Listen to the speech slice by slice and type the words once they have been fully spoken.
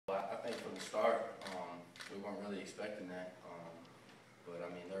the start. We weren't really expecting that. But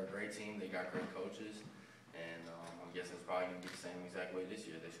I mean, they're a great team. They got great coaches. And I'm guessing it's probably going to be the same exact way this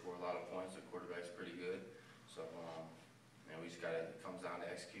year. They score a lot of points. The quarterback's pretty good. So, we just got to, it comes down to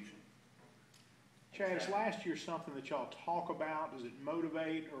execution. Chad, is last year something that y'all talk about? Does it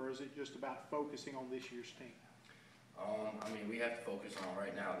motivate, or is it just about focusing on this year's team? I mean, we have to focus on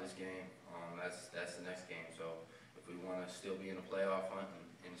right now this game. That's the next game. So if we want to still be in the playoff hunt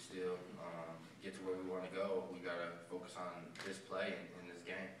and still get to where we want to go, we got to focus on this play in this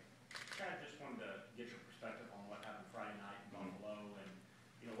game. Chad, just wanted to get your perspective on what happened Friday night in Buffalo, and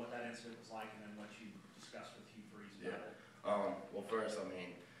what that incident was like, and then what you discussed with Hugh Freeze about it. Well, first, I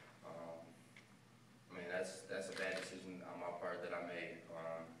mean, that's a bad decision on my part that I made.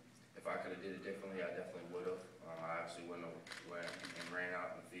 If I could have did it differently, I definitely would have. I obviously wouldn't have went and ran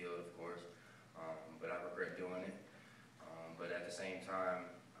out in the field, of course, but I regret doing it. But at the same time,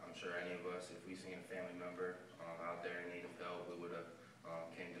 I'm sure any of us, if we seen a family member out there in need of help, we would have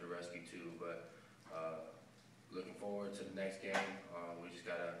came to the rescue too. But looking forward to the next game, we just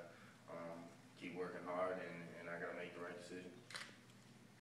gotta